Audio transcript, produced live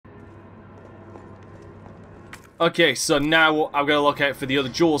Okay, so now I'm gonna look out for the other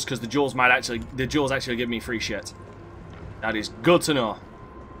jewels because the jewels actually give me free shit. That is good to know.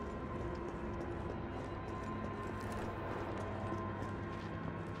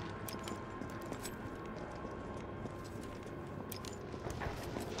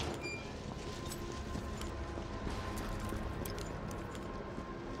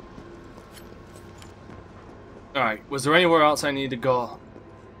 Alright, was there anywhere else I need to go?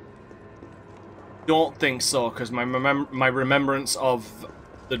 Don't think so, because my remembrance of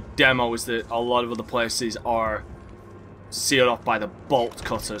the demo is that a lot of other places are sealed off by the bolt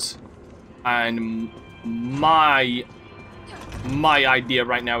cutters. And my idea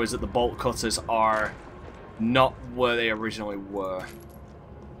right now is that the bolt cutters are not where they originally were.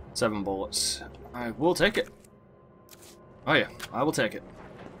 7 bullets. I will take it. Oh yeah, I will take it.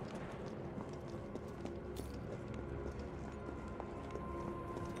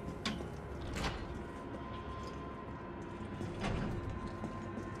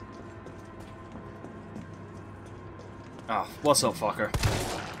 Oh, what's up, fucker?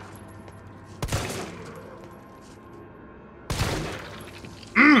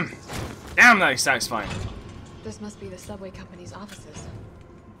 Damn, that is satisfying. This must be the subway company's offices.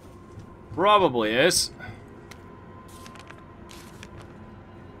 Probably is.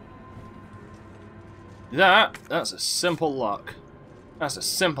 That's a simple lock. That's a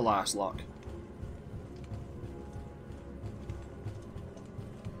simple ass lock.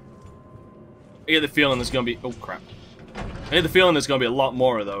 I get the feeling there's gonna be... Oh, crap. I get the feeling there's gonna be a lot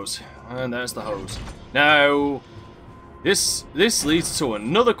more of those. And there's the hose. Now, this leads to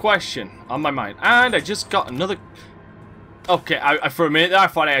another question on my mind. And I just got another... Okay, I for a minute there, I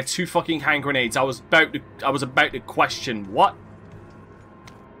thought I had 2 fucking hand grenades. I was about to question what?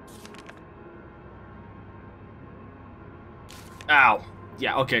 Ow.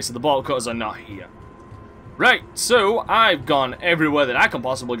 Yeah, okay, so the bolt cutters are not here. Right, so I've gone everywhere that I can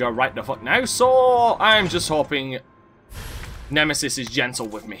possibly go right the fuck now, so I'm just hoping Nemesis is gentle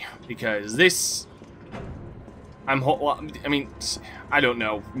with me, because this... I mean, I don't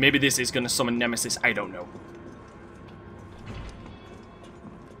know. Maybe this is going to summon Nemesis, I don't know.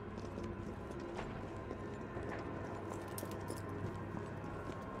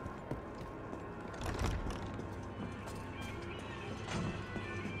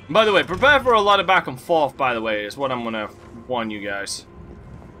 By the way, prepare for a lot of back and forth, by the way, is what I'm going to warn you guys.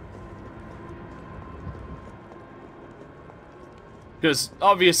 Because,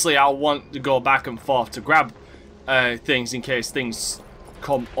 obviously, I'll want to go back and forth to grab things in case things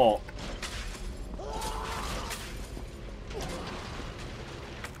come up.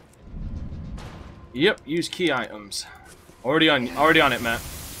 Yep, use key items. Already on it, Matt.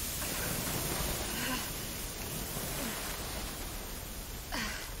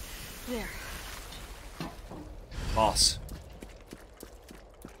 There. Boss.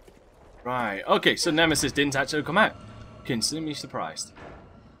 Right, okay, so Nemesis didn't actually come out. Consider me surprised.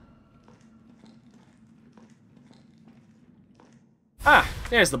 Ah,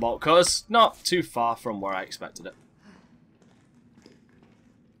 there's the bolt cutters. Not too far from where I expected it.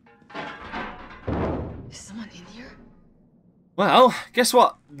 Is someone in here? Well, guess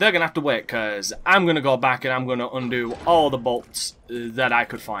what? They're gonna have to wait, because I'm gonna go back and I'm gonna undo all the bolts that I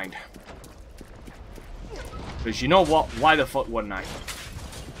could find. Because you know what? Why the fuck wouldn't I?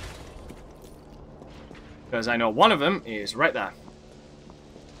 Because I know one of them is right there.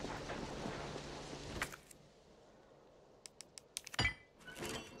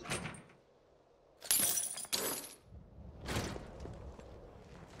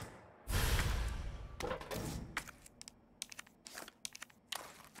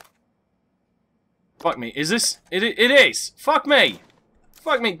 Fuck me. Is this... It is! Fuck me!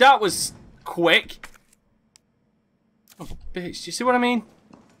 Fuck me, that was quick. Oh, bitch, do you see what I mean?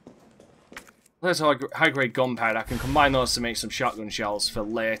 There's high-grade gunpowder. I can combine those to make some shotgun shells for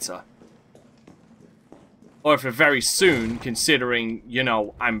later. Or for very soon, considering, you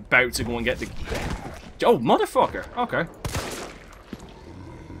know, I'm about to go and get the... Oh, motherfucker! Okay.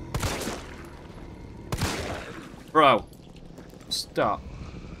 Bro. Stop.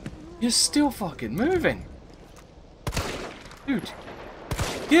 You're still fucking moving. Dude.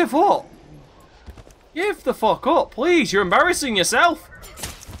 Give up. Give the fuck up, please. You're embarrassing yourself.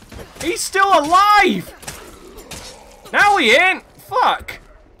 He's still alive! Now he ain't! Fuck!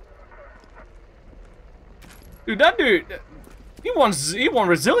 Dude, that dude... He one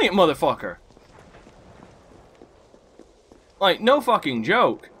resilient motherfucker. Like, no fucking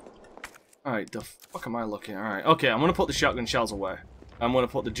joke. Alright, the fuck am I looking? Alright, okay, I'm gonna put the shotgun shells away. I'm gonna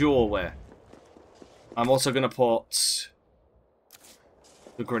put the jewel away. I'm also gonna put...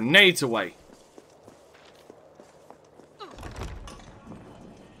 the grenades away.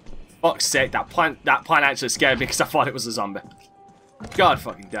 Fuck's sake, that plant actually scared me because I thought it was a zombie. God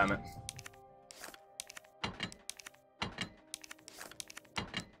fucking damn it.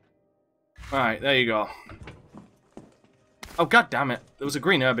 Alright, there you go. Oh god damn it. There was a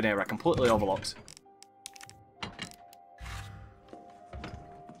green herb in here I completely overlooked.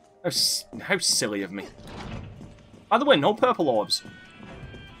 How silly of me. By the way, no purple orbs.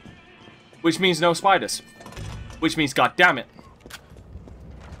 Which means no spiders. Which means god damn it.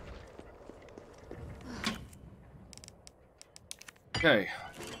 Okay.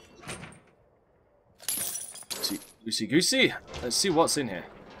 Loosey goosey. Let's see what's in here.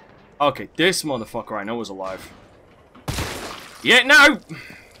 Okay, this motherfucker I know is alive. Yeah, no!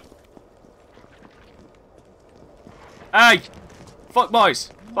 Hey! Fuck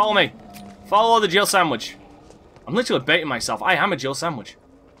boys! Follow me! Follow the Jill sandwich. I'm literally baiting myself. I am a Jill sandwich.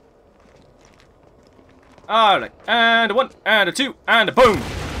 Alright, and a 1, and a 2, and a boom!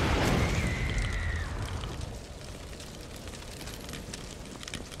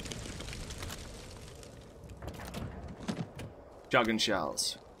 Shotgun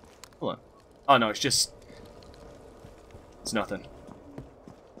shells. Hold on. Oh no, it's just... It's nothing.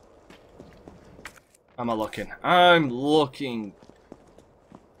 Am I looking? I'm looking...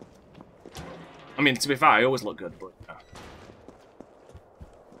 I mean, to be fair, I always look good, but...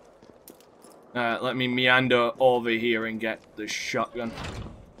 let me meander over here and get the shotgun.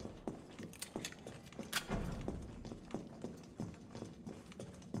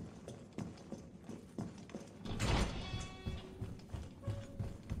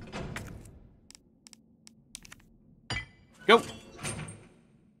 Go!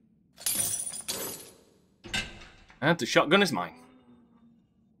 And the shotgun is mine.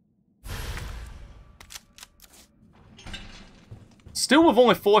 Still with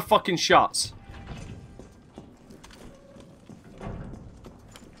only 4 fucking shots.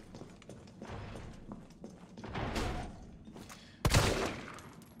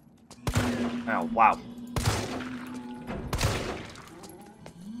 Oh, wow.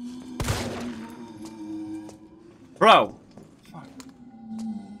 Bro! Fuck.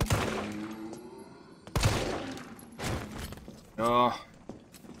 Oh.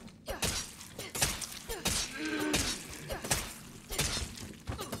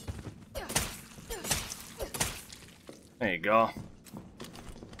 There you go.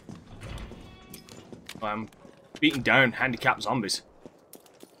 I'm beating down handicapped zombies.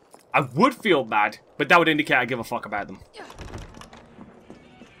 I would feel bad, but that would indicate I give a fuck about them.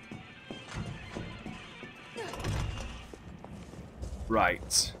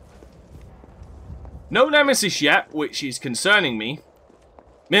 Right. No nemesis yet, which is concerning me.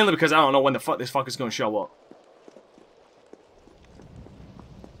 Mainly because I don't know when the fuck this fucker's gonna show up.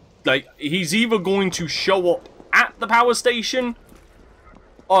 Like, he's either going to show up at the power station,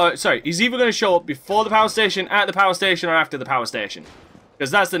 or, sorry, he's either going to show up before the power station, at the power station, or after the power station.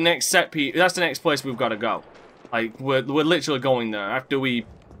 Because that's the next that's the next place we've got to go. Like, we're literally going there after we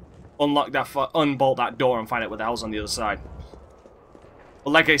unlock that, unbolt that door and find out what the hell's on the other side. But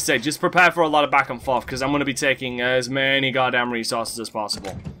like I said, just prepare for a lot of back and forth, because I'm going to be taking as many goddamn resources as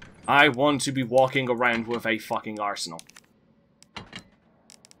possible. I want to be walking around with a fucking arsenal.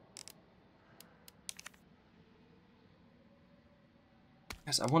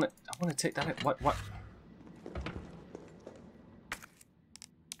 Yes, I want to take that out. What?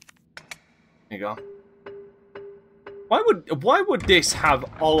 There you go. Why would this have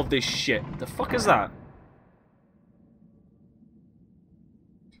all of this shit? The fuck is that?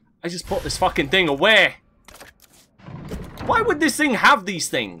 I just put this fucking thing away. Why would this thing have these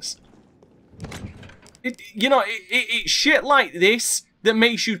things? It's shit like this that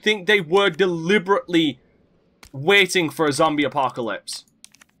makes you think they were deliberately waiting for a zombie apocalypse.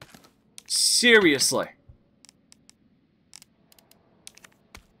 Seriously.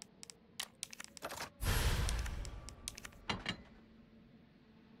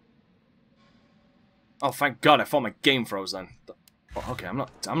 Oh, thank God! I thought my game froze then. Oh, okay, I'm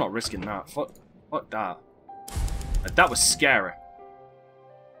not risking that. Fuck that. That was scary.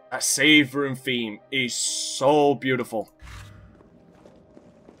 That save room theme is so beautiful.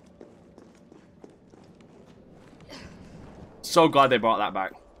 So glad they brought that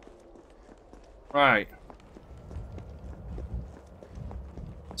back. Right.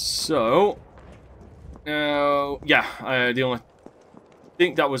 So, yeah, I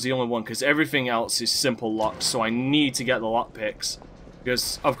think that was the only one, because everything else is simple locks, so I need to get the lockpicks.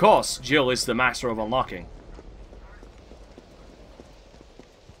 Because, of course, Jill is the master of unlocking.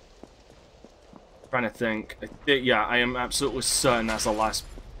 Trying to think. Yeah, I am absolutely certain that's the last.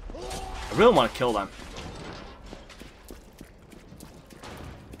 I really want to kill them.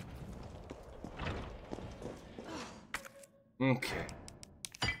 Okay.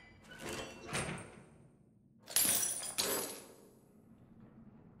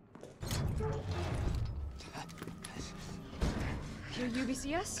 You're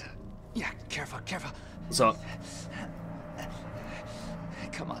U.B.C.S? Yeah, careful, careful. What's up?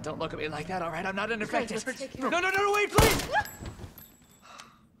 Come on, don't look at me like that, all right? I'm not an Okay, infected. let's take care No, of no, no, no, wait, please!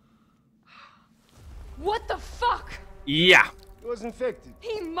 What the fuck? Yeah. He was infected.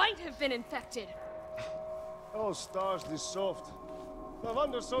 He might have been infected. Oh, S.T.A.R.S, this soft. No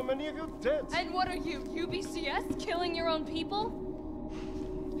wonder so many of you dead. And what are you, U.B.C.S? Killing your own people?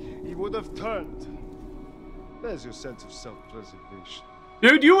 He would have turned. There's your sense of self-preservation.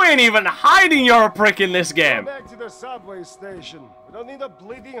 Dude, you ain't even hiding you're a prick in this Go game. back to the subway station. We don't need a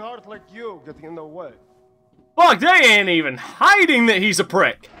bleeding heart like you getting in the way. Fuck, they ain't even hiding that he's a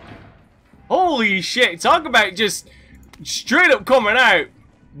prick. Holy shit, talk about just straight up coming out,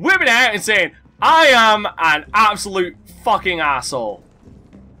 whipping out and saying, I am an absolute fucking asshole.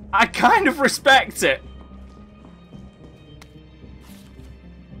 I kind of respect it.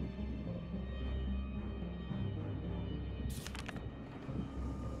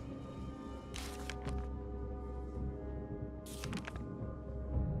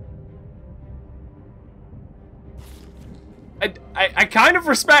 I kind of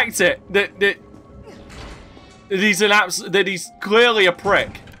respect it that he's clearly a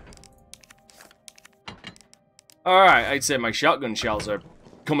prick. All right, I'd say my shotgun shells are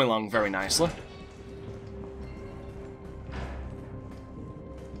coming along very nicely.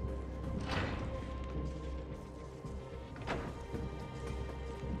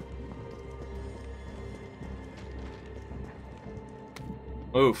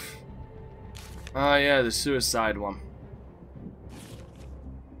 Oof. Oh yeah, the suicide one.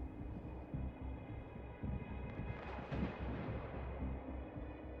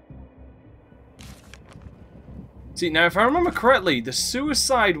 See, now if I remember correctly, the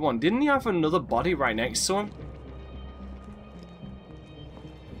suicide one, didn't he have another body right next to him?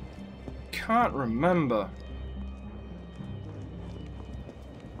 Can't remember.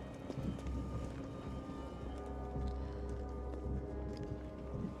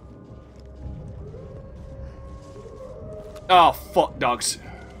 Oh, fuck dogs.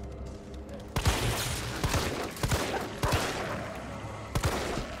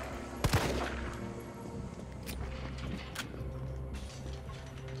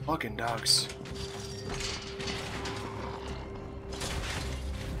 Fucking dogs.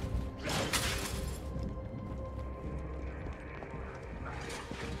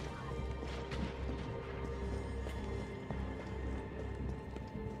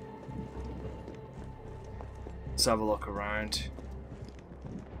 Let's have a look around.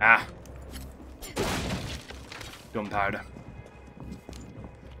 Ah. Gunpowder.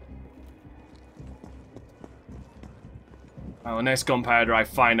 Oh, the next gunpowder I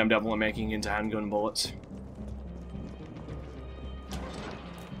find, I'm definitely making into handgun bullets.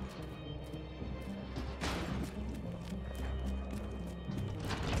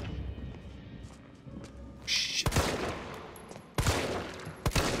 Shit.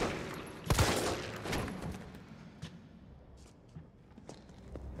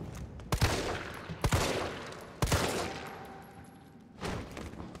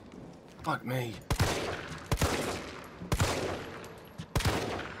 Fuck me.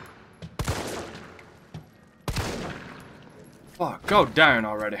 Fuck, go down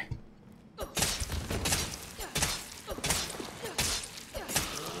already.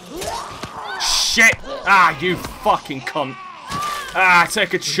 Shit! Ah, you fucking cunt. Ah,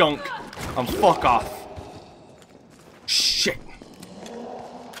 take a chunk. And fuck off. Shit.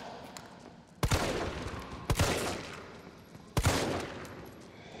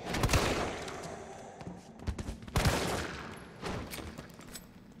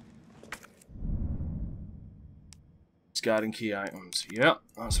 Discarding key items. Yep,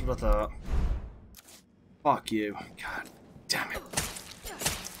 that's what I thought. Fuck you. God damn it.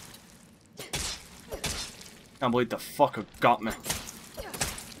 Can't believe the fucker got me.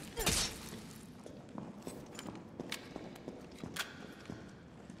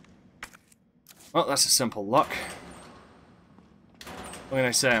 Well, that's a simple lock. What can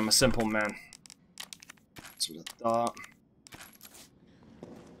I say? I'm a simple man. That's what I thought.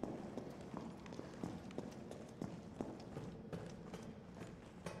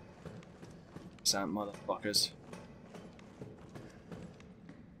 Sound motherfuckers.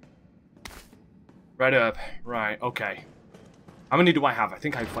 Right up. Right, okay. How many do I have? I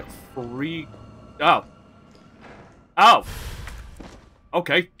think I have like 3. Oh. Oh!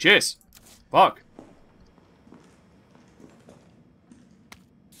 Okay, cheers. Fuck.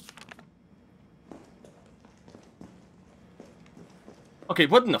 Okay,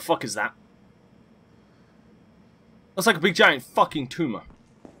 what in the fuck is that? That's like a big giant fucking tumor.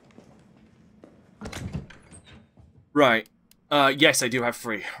 Right. Yes, I do have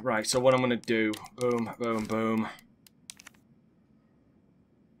 3. Right, so what I'm gonna do... Boom, boom, boom.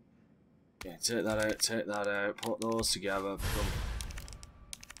 Yeah, take that out, put those together. Boom.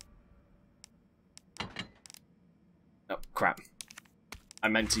 Oh, crap. I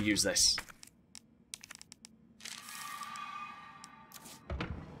meant to use this.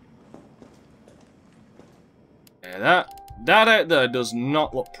 Yeah, that out there does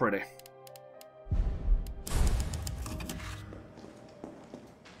not look pretty.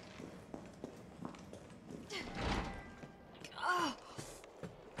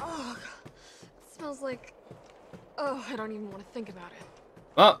 Oh, it smells like... Oh, I don't even want to think about it.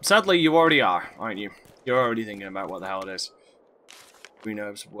 Well, sadly, you already are, aren't you? You're already thinking about what the hell it is. Green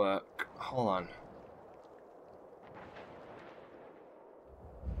herbs work. Hold on.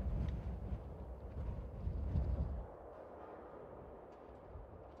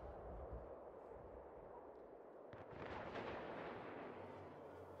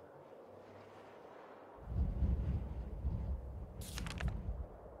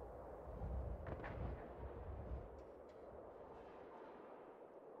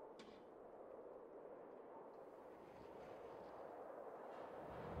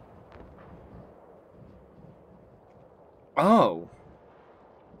 Oh.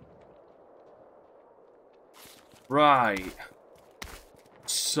 Right.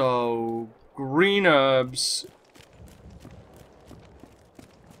 So, green herbs.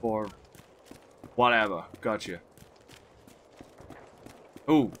 Or whatever. Gotcha.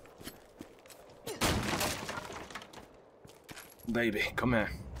 Ooh. Baby, come here.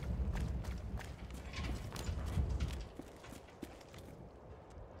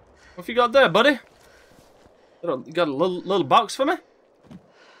 What have you got there, buddy? You got a little box for me?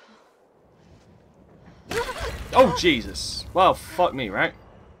 Oh, Jesus. Well, fuck me, right?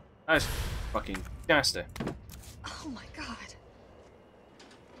 That's fucking nasty. Oh my god.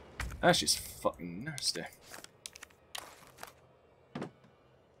 That's just fucking nasty.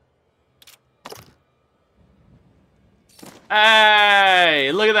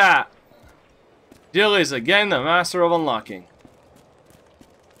 Hey, look at that. Jill is again the master of unlocking.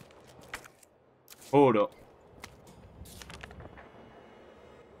 Hold up.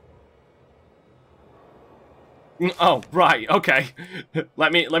 Oh, right, okay.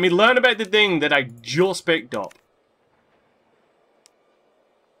 let me learn about the thing that I just picked up.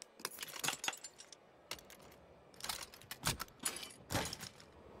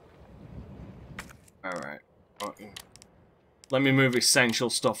 Alright. Let me move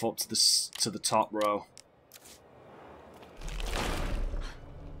essential stuff up to the top row.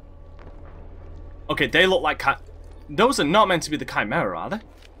 Okay, they look like those are not meant to be the Chimera, are they?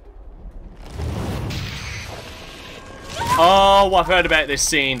 Oh, I've heard about this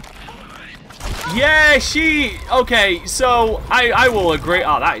scene. Yeah, okay, so I will agree.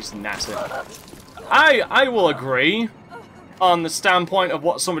 Oh, that is nasty. I will agree on the standpoint of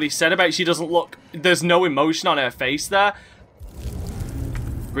what somebody said about she doesn't look. There's no emotion on her face there.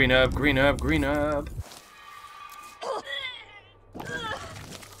 Green herb, green herb, green herb.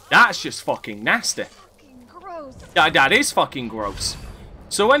 That's just fucking nasty. Fucking gross. That is fucking gross.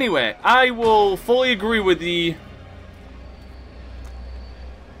 So anyway, I will fully agree with the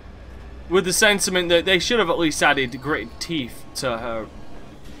sentiment that they should have at least added gritted teeth to her.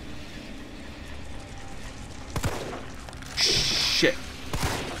 Shit.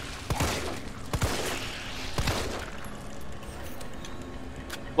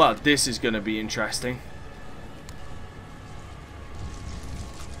 Well, this is gonna be interesting.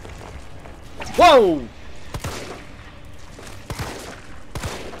 Whoa!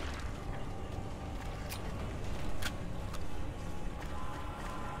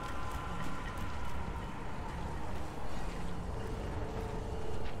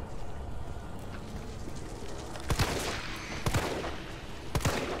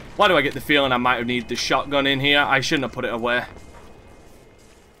 Why do I get the feeling I might have needed the shotgun in here? I shouldn't have put it away.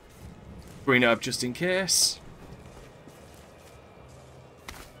 Green herb just in case.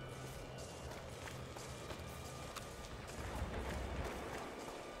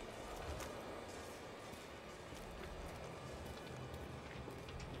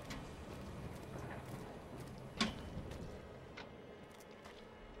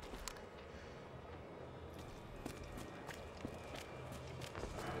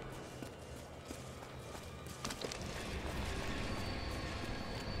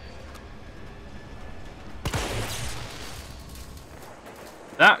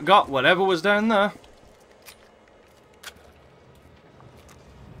 That got whatever was down there.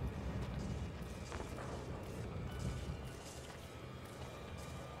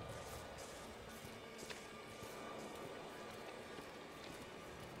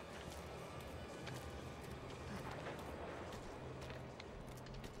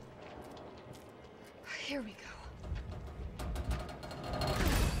 Here we go.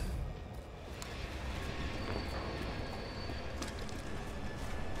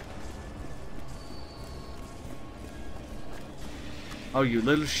 Oh, you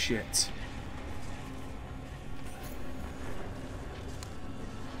little shit.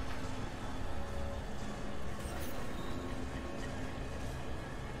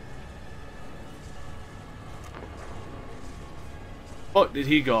 Fuck did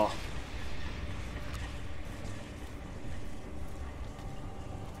he go?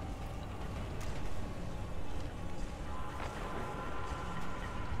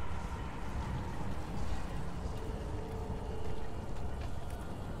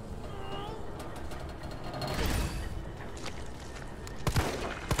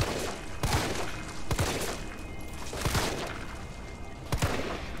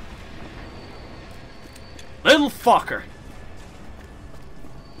 Little fucker.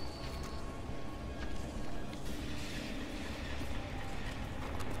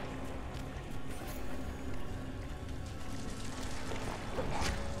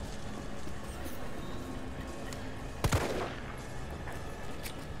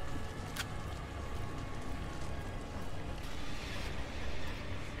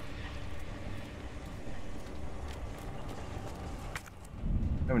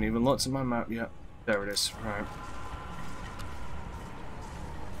 I haven't even looked at my map yet. There it is. Right.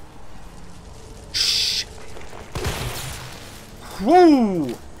 Shh.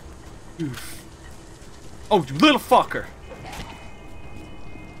 Whoa! Oof. Oh, you little fucker!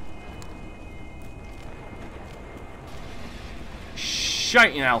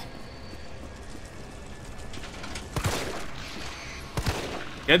 Shite now.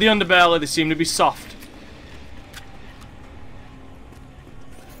 Get the underbelly, they seem to be soft.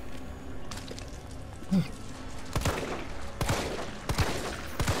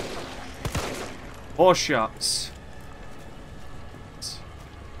 Four shots.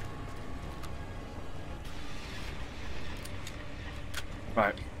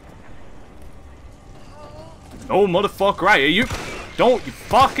 Right. Oh, motherfucker, right, you don't you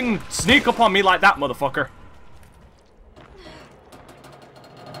fucking sneak up on me like that, motherfucker.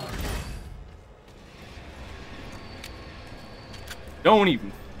 Don't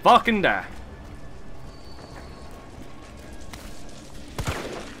even fucking die.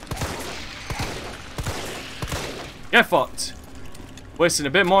 Get fucked. Wasting a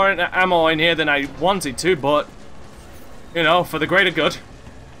bit more ammo in here than I wanted to, but, you know, for the greater good.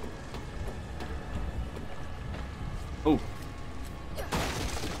 Oh.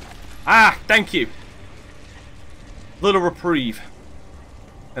 Ah, thank you. Little reprieve.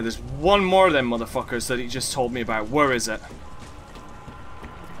 And there's one more of them motherfuckers that he just told me about. Where is it?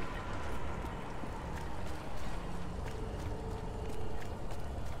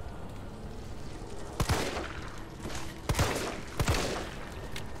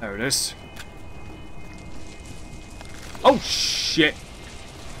 There it is. Oh shit!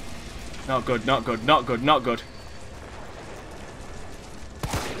 Not good, not good, not good, not good.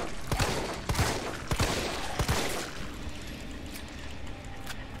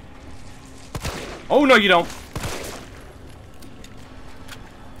 Oh no, you don't.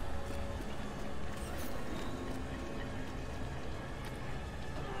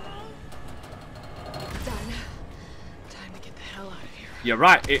 You're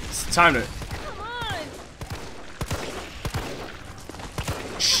right, it's time to... Come on!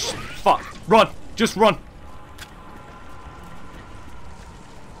 Shh, fuck, run, just run.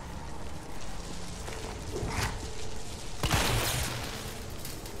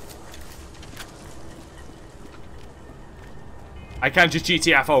 I can just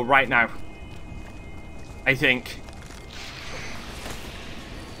GTFO right now. I think.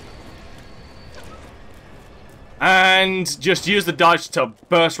 And just use the dodge to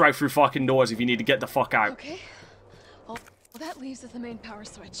burst right through fucking doors if you need to get the fuck out. Okay. Well, that leaves us the main power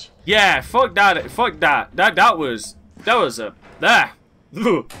switch. Yeah, fuck that. Fuck that. That was a there.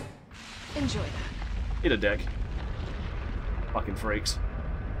 Enjoy that. Eat a dick. Fucking freaks.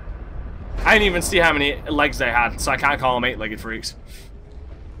 I didn't even see how many legs they had, so I can't call them 8-legged freaks.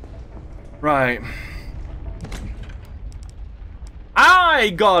 Right. I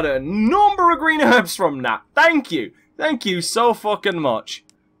got a number of green herbs from that. Thank you. Thank you so fucking much.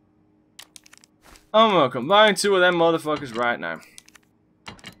 I'm gonna combine two of them motherfuckers right now.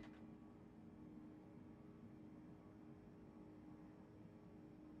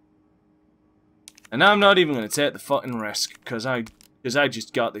 And I'm not even gonna take the fucking risk, because I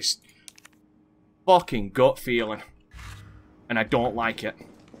just got this fucking gut feeling. And I don't like it.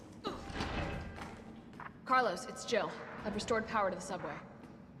 Carlos, it's Jill. I've restored power to the subway.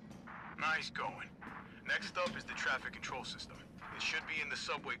 Nice going. Next up is the traffic control system. It should be in the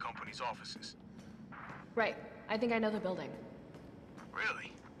subway company's offices. Right. I think I know the building.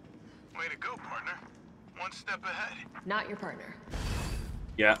 Really? Way to go, partner. One step ahead. Not your partner.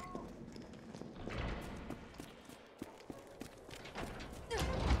 Yeah.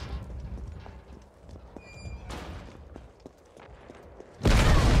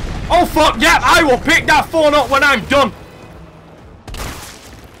 Oh fuck, yeah, I will pick that phone up when I'm done.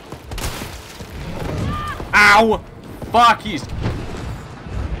 Ow. Fuck, he's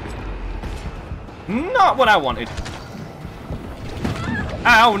not what I wanted.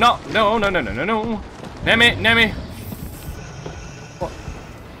 Ow, no, no, no, no, no, no, no. Nemi, Nemi. What?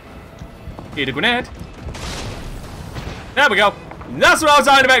 Need a grenade. There we go. That's what I was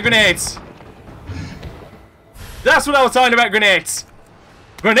talking about, grenades. That's what I was talking about, grenades.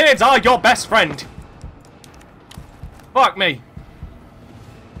 Grenades are your best friend. Fuck me.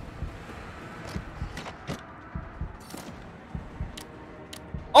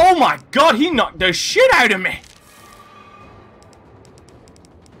 Oh my god, he knocked the shit out of me.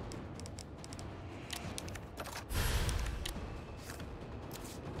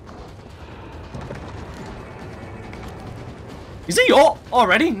 Is he up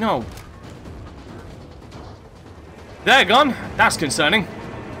already? No. They're gone. That's concerning.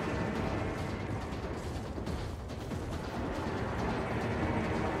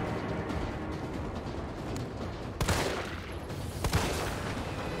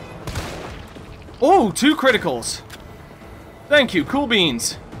 Oh, 2 criticals. Thank you, cool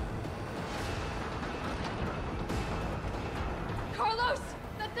beans. Carlos!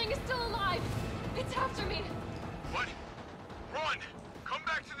 That thing is still alive! It's after me! What? Run! Come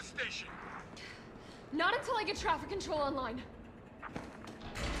back to the station! Not until I get traffic control online.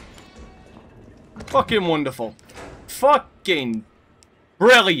 Fucking wonderful. Fucking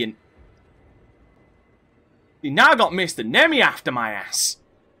brilliant. You now got Mr. Nemi after my ass.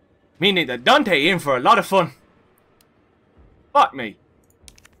 Meaning that Dante in for a lot of fun. Fuck me.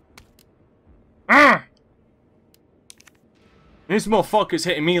 This motherfucker's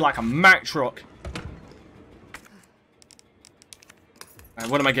hitting me like a Mack truck.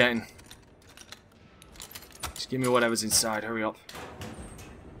 Alright, what am I getting? Just give me whatever's inside, hurry up.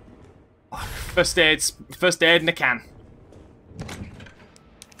 First aid in a can.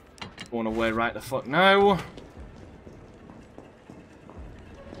 Going away right the fuck now.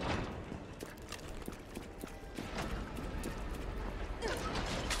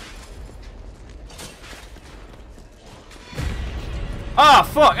 Ah,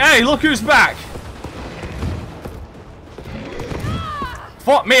 fuck. Hey, look who's back.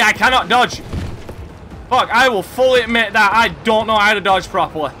 Fuck me, I cannot dodge. Fuck, I will fully admit that I don't know how to dodge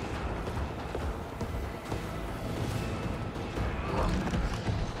properly.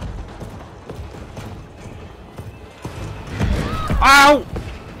 Ow!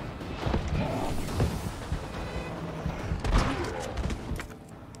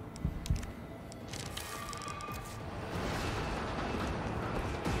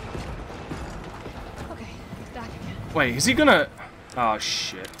 Wait, is he gonna... Oh,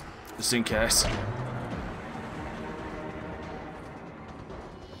 shit. Just in case.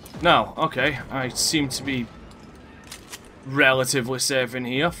 No, okay. I seem to be relatively safe in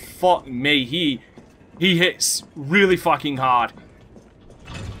here. Fuck me, he hits really fucking hard.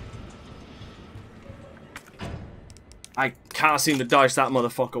 I can't seem to dodge that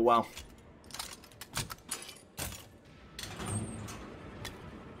motherfucker well.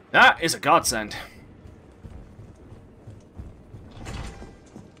 That is a godsend.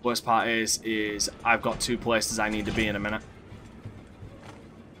 Worst part is I've got 2 places I need to be in a minute.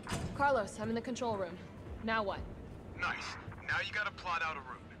 Carlos, I'm in the control room. Now what? Nice. Now you gotta plot out a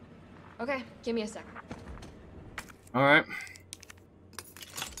route. Okay, give me a second. Alright.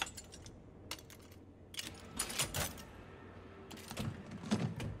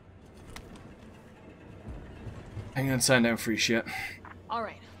 I'm gonna sign down free shit.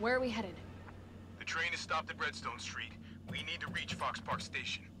 Alright, where are we headed? The train is stopped at Redstone Street. We need to reach Fox Park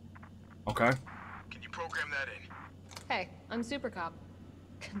Station. Okay. Can you program that in? Hey, I'm Super Cop.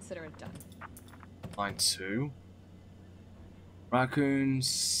 Consider it done. Line 2. Raccoon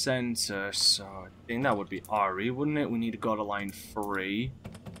Center, so I think that would be Ari, wouldn't it? We need to go to line 3.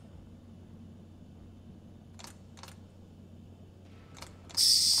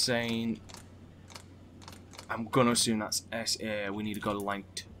 Saint... I'm gonna assume that's S.A. We need to go to line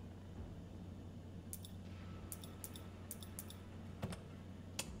 2.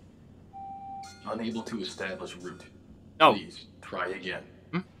 Unable to establish route. Oh. Please try again.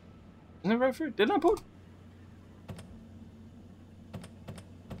 Isn't it right through? Didn't I put?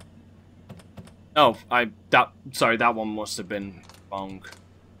 Oh, sorry, that one must have been wrong.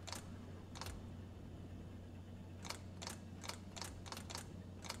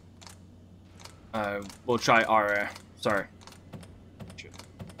 We'll try RA. Sorry.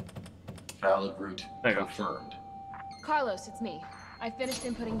 Valid route There you go. confirmed. Carlos, it's me. I finished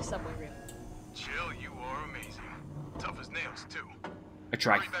inputting the subway route. Chill, you are amazing. Tough as nails, too. I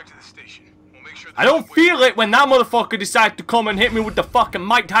tried. Hurry back to the station. We'll make sure I don't feel it when that motherfucker decides to come and hit me with the fucking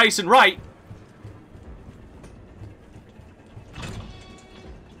Mike Tyson right.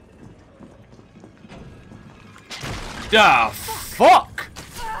 The fuck?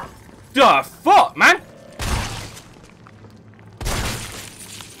 The fuck, man?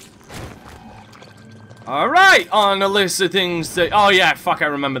 Alright, on the list of things that... Oh yeah, fuck, I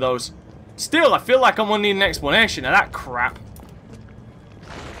remember those. Still, I feel like I'm gonna need an explanation of that crap.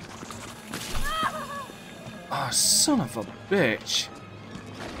 Oh, son of a bitch.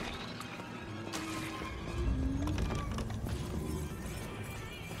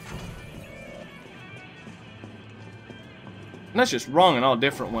 And that's just wrong in all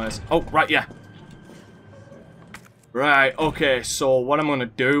different ways. Oh, right, yeah. Right, okay, so what I'm gonna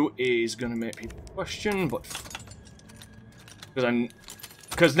do is gonna make people question, but...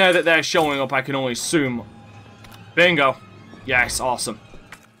 Because now that they're showing up, I can only assume... Bingo. Yes, awesome.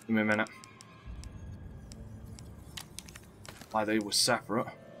 Give me a minute. Why they were separate.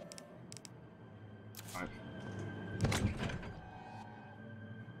 Right.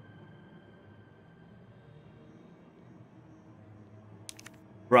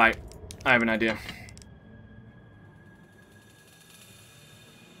 Right, I have an idea.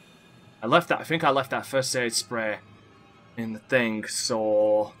 I think I left that first aid spray in the thing,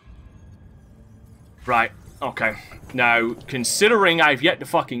 so... Right, okay. Now, considering I've yet to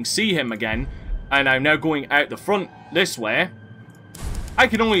fucking see him again, and I'm now going out the front this way, I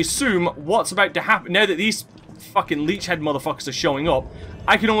can only assume what's about to happen. Now that these fucking leech head motherfuckers are showing up,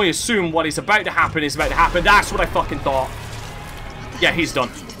 I can only assume what is about to happen is about to happen. That's what I fucking thought. Yeah, he's done.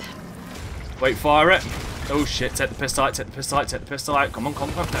 Wait for it. Oh shit, take the pistol out, take the pistol out, take the pistol out. Come on,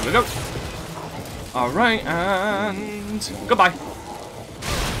 come on, there we go. Alright, and... goodbye.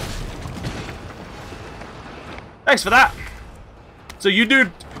 Thanks for that. So you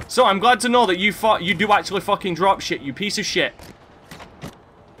do... So I'm glad to know that you do actually fucking drop shit, you piece of shit.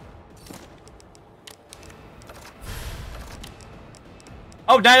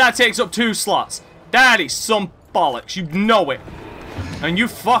 Oh, now that takes up 2 slots. That is some bollocks. You know it. And you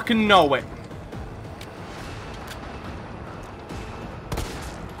fucking know it.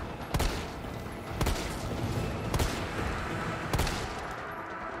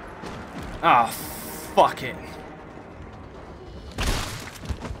 Ah, oh, fuck it.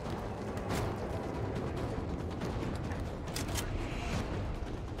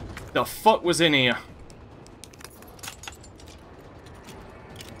 The fuck was in here?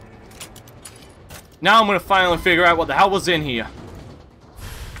 Now I'm gonna finally figure out what the hell was in here.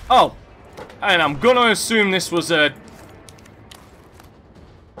 Oh, and I'm gonna assume this was a...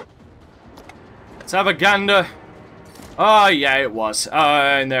 Let's have a gander. Oh, yeah, it was.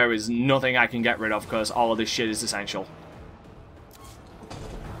 And there is nothing I can get rid of because all of this shit is essential.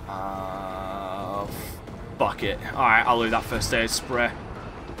 Fuck it. Alright, I'll leave that first aid spray.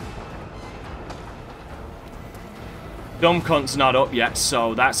 Dumb cunt's not up yet,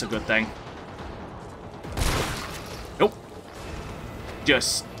 so that's a good thing. Nope.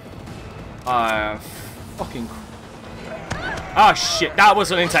 Just... fucking... Oh shit, that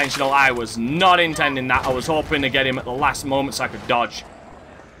wasn't intentional. I was not intending that. I was hoping to get him at the last moment so I could dodge.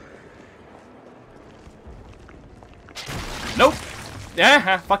 Nope.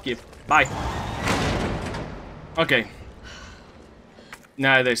 Yeah, fuck you. Bye. Okay.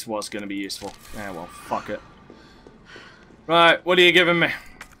 Now this was going to be useful. Yeah, well, fuck it. Right, what are you giving me?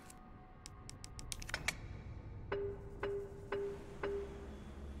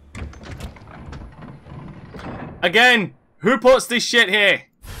 Again! Who puts this shit here?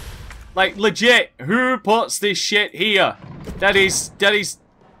 Like, legit, who puts this shit here? That is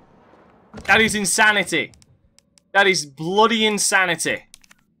insanity. That is bloody insanity.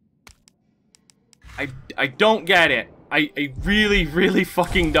 I don't get it. I really, really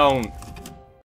fucking don't.